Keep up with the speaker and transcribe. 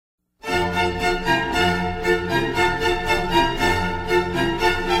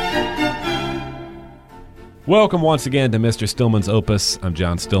Welcome once again to Mr. Stillman's Opus. I'm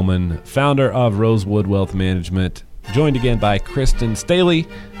John Stillman, founder of Rosewood Wealth Management, joined again by Kristen Staley.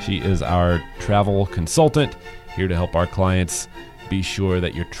 She is our travel consultant, here to help our clients be sure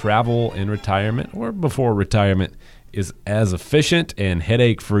that your travel in retirement or before retirement is as efficient and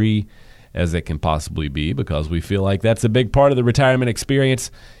headache-free as it can possibly be, because we feel like that's a big part of the retirement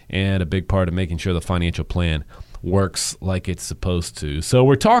experience and a big part of making sure the financial plan works like it's supposed to. So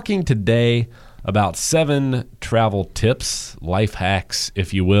we're talking today about 7 travel tips, life hacks,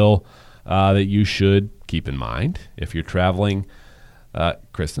 if you will, that you should keep in mind if you're traveling.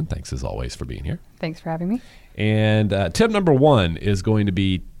 Kristen, thanks as always for being here. Thanks for having me. And tip number 1 is going to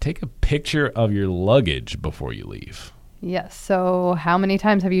be take a picture of your luggage before you leave. Yes. So how many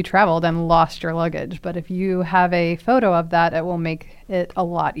times have you traveled and lost your luggage? But if you have a photo of that, it will make it a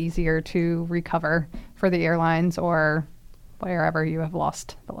lot easier to recover for the airlines or wherever you have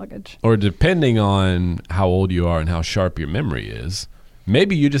lost the luggage. Or depending on how old you are and how sharp your memory is,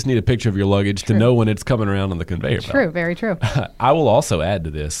 maybe you just need a picture of your luggage to know when it's coming around on the conveyor belt. True, very true. I will also add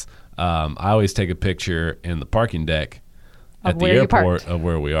to this. I always take a picture in the parking deck at the airport of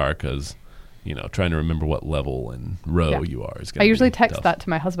where we are, because, you know, trying to remember what level and row you are is going to be I usually text tough. that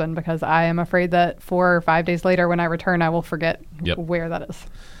to my husband because I am afraid that 4 or 5 days later when I return, I will forget where that is.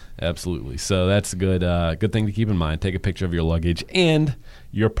 Absolutely. So that's a good thing to keep in mind. Take a picture of your luggage and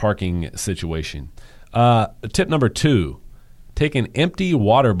your parking situation. Tip number 2, take an empty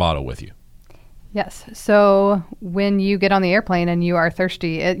water bottle with you. Yes. So when you get on the airplane and you are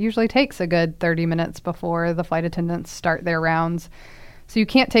thirsty, it usually takes a good 30 minutes before the flight attendants start their rounds. So you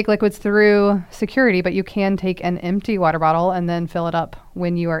can't take liquids through security, but you can take an empty water bottle and then fill it up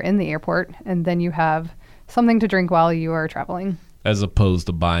when you are in the airport, and then you have something to drink while you are traveling. As opposed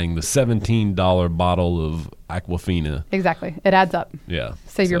to buying the $17 bottle of Aquafina. Exactly. It adds up. Yeah.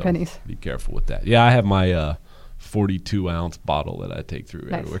 Save your pennies. Be careful with that. Yeah, I have my 42-ounce bottle that I take through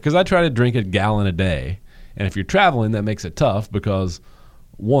everywhere, because I try to drink a gallon a day. And if you're traveling, that makes it tough because,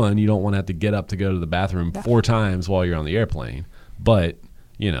 one, you don't want to have to get up to go to the bathroom 4 times while you're on the airplane. But,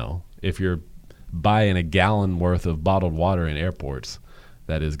 you know, if you're buying a gallon worth of bottled water in airports,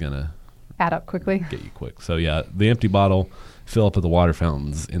 that is going to add up quickly. Get you quick. So, yeah, the empty bottle, fill up at the water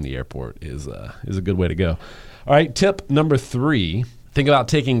fountains in the airport is a good way to go. All right, tip number 3, think about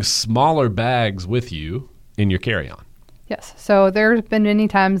taking smaller bags with you in your carry-on. Yes. So there's been many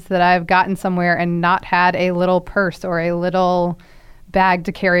times that I've gotten somewhere and not had a little purse or a little bag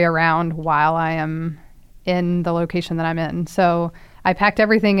to carry around while I am in the location that I'm in. So I packed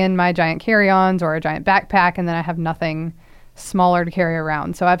everything in my giant carry-ons or a giant backpack, and then I have nothing smaller to carry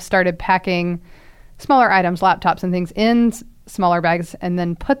around. So I've started packing smaller items, laptops and things, in smaller bags and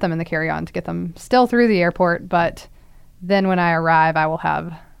then put them in the carry-on to get them still through the airport. But then when I arrive, I will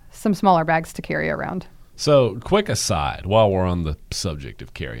have some smaller bags to carry around. So, quick aside, while we're on the subject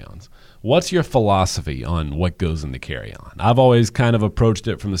of carry-ons, what's your philosophy on what goes in the carry-on? I've always kind of approached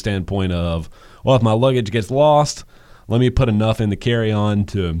it from the standpoint of, well, if my luggage gets lost, let me put enough in the carry-on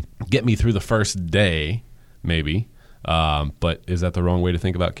to get me through the first day, maybe. But is that the wrong way to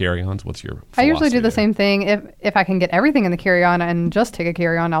think about carry-ons? What's your philosophy? I usually do the same thing. If I can get everything in the carry-on and just take a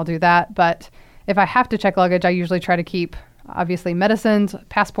carry-on, I'll do that. But if I have to check luggage, I usually try to keep, obviously, medicines,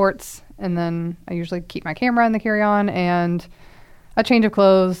 passports, and then I usually keep my camera in the carry-on and a change of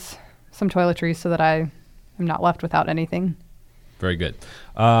clothes, some toiletries, so that I am not left without anything. Very good.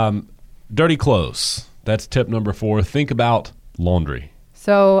 Dirty clothes. That's tip number 4. Think about laundry.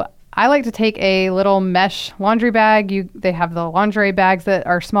 So I like to take a little mesh laundry bag. They have the lingerie bags that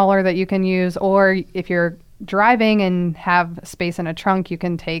are smaller that you can use, or if you're driving and have space in a trunk, you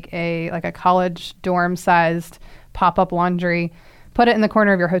can take a college dorm-sized pop-up laundry, put it in the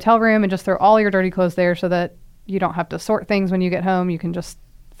corner of your hotel room, and just throw all your dirty clothes there so that you don't have to sort things when you get home. You can just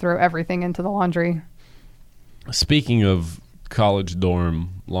throw everything into the laundry. Speaking of college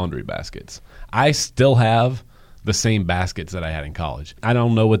dorm laundry baskets, I still have the same baskets that I had in college. I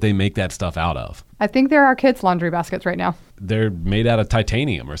don't know what they make that stuff out of. I think there are kids' laundry baskets right now. They're made out of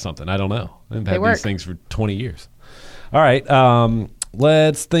titanium or something. I don't know. I've had these things for 20 years. All right.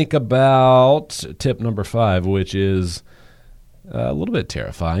 Let's think about tip number 5, which is a little bit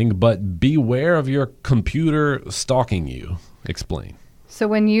terrifying, but beware of your computer stalking you. Explain. So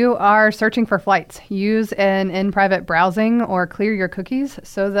when you are searching for flights, use an in-private browsing or clear your cookies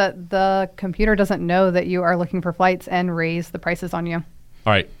so that the computer doesn't know that you are looking for flights and raise the prices on you.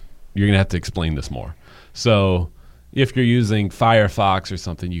 All right. You're going to have to explain this more. So if you're using Firefox or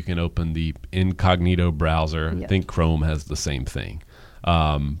something, you can open the incognito browser. Yep. I think Chrome has the same thing.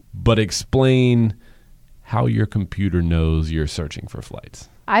 But explain how your computer knows you're searching for flights?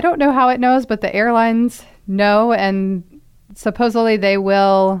 I don't know how it knows, but the airlines know, and supposedly they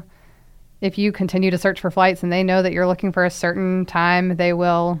will, if you continue to search for flights and they know that you're looking for a certain time, they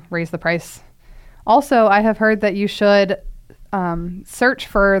will raise the price. Also, I have heard that you should search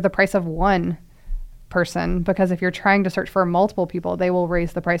for the price of one person, because if you're trying to search for multiple people, they will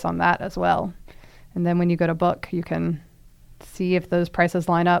raise the price on that as well. And then when you go to book, you can see if those prices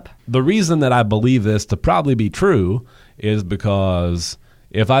line up. The reason that I believe this to probably be true is because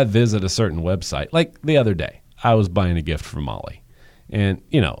if I visit a certain website, like the other day, I was buying a gift for Molly. And,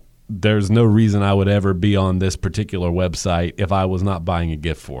 there's no reason I would ever be on this particular website if I was not buying a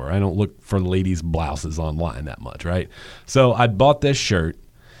gift for her. I don't look for ladies' blouses online that much, right? So I bought this shirt,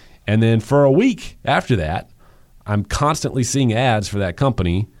 and then for a week after that, I'm constantly seeing ads for that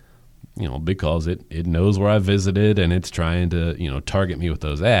company, because it knows where I visited and it's trying to, target me with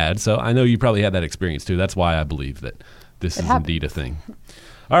those ads. So I know you probably had that experience too. That's why I believe that this is indeed a thing.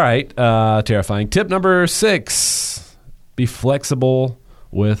 All right, terrifying. Tip number 6, be flexible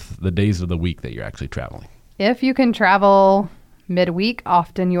with the days of the week that you're actually traveling. If you can travel midweek,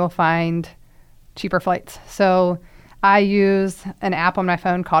 often you will find cheaper flights. So I use an app on my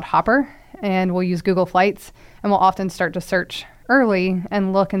phone called Hopper, and we'll use Google Flights, and we'll often start to search early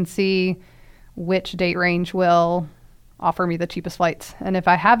and look and see which date range will offer me the cheapest flights. And if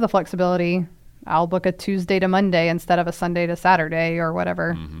I have the flexibility, I'll book a Tuesday to Monday instead of a Sunday to Saturday or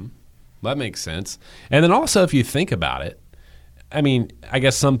whatever. Mm-hmm. That makes sense. And then also, if you think about it, I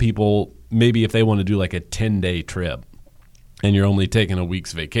guess some people, maybe if they want to do like a 10-day trip and you're only taking a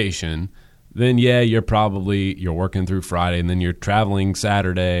week's vacation, then you're working through Friday, and then you're traveling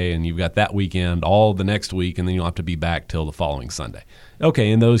Saturday, and you've got that weekend all the next week, and then you'll have to be back till the following Sunday.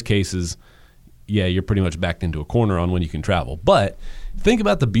 Okay, in those cases, you're pretty much backed into a corner on when you can travel. But think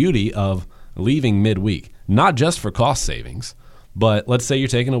about the beauty of leaving midweek, not just for cost savings, but let's say you're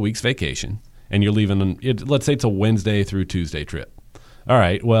taking a week's vacation, and you're leaving, let's say it's a Wednesday through Tuesday trip. All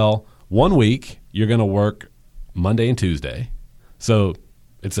right, well, 1 week, you're going to work Monday and Tuesday. So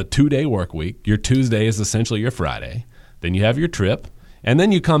it's a 2-day work week. Your Tuesday is essentially your Friday. Then you have your trip, and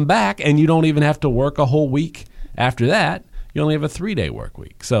then you come back, and you don't even have to work a whole week after that. You only have a 3-day work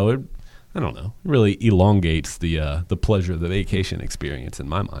week. So it really elongates the pleasure of the vacation experience in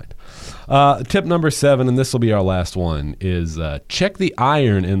my mind. Tip number 7, and this will be our last one, is check the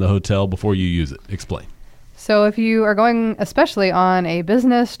iron in the hotel before you use it. Explain. So if you are going, especially on a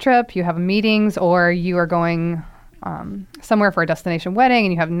business trip, you have meetings, or you are going somewhere for a destination wedding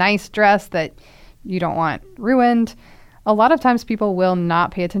and you have a nice dress that you don't want ruined, a lot of times people will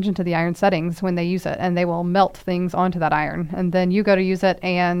not pay attention to the iron settings when they use it, and they will melt things onto that iron. And then you go to use it,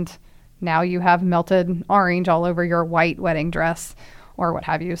 and now you have melted orange all over your white wedding dress or what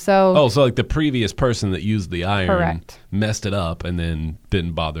have you. So like the previous person that used the iron correct. Messed it up and then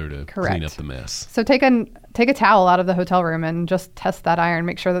didn't bother to correct. Clean up the mess. So take a towel out of the hotel room and just test that iron.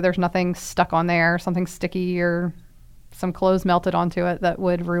 Make sure that there's nothing stuck on there, something sticky or some clothes melted onto it that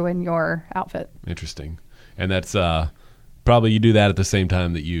would ruin your outfit. Interesting. And that's probably you do that at the same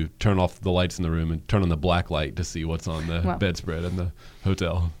time that you turn off the lights in the room and turn on the black light to see what's on the bedspread in the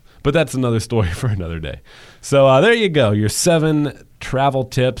hotel. But that's another story for another day. So there you go, your 7 travel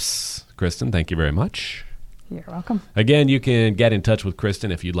tips. Kristen, thank you very much. You're welcome. Again, you can get in touch with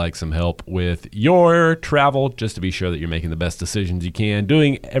Kristen if you'd like some help with your travel, just to be sure that you're making the best decisions you can,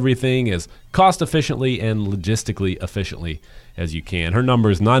 doing everything as cost efficiently and logistically efficiently as you can. Her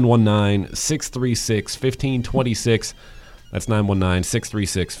number is 919-636-1526. That's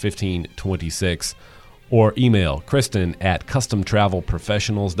 919-636-1526. Or email Kristen at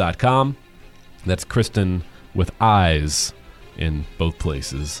customtravelprofessionals.com. That's Kristen with eyes in both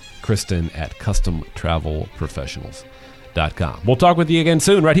places. Kristen at customtravelprofessionals.com. We'll talk with you again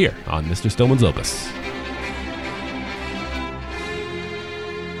soon right here on Mr. Stillman's Opus.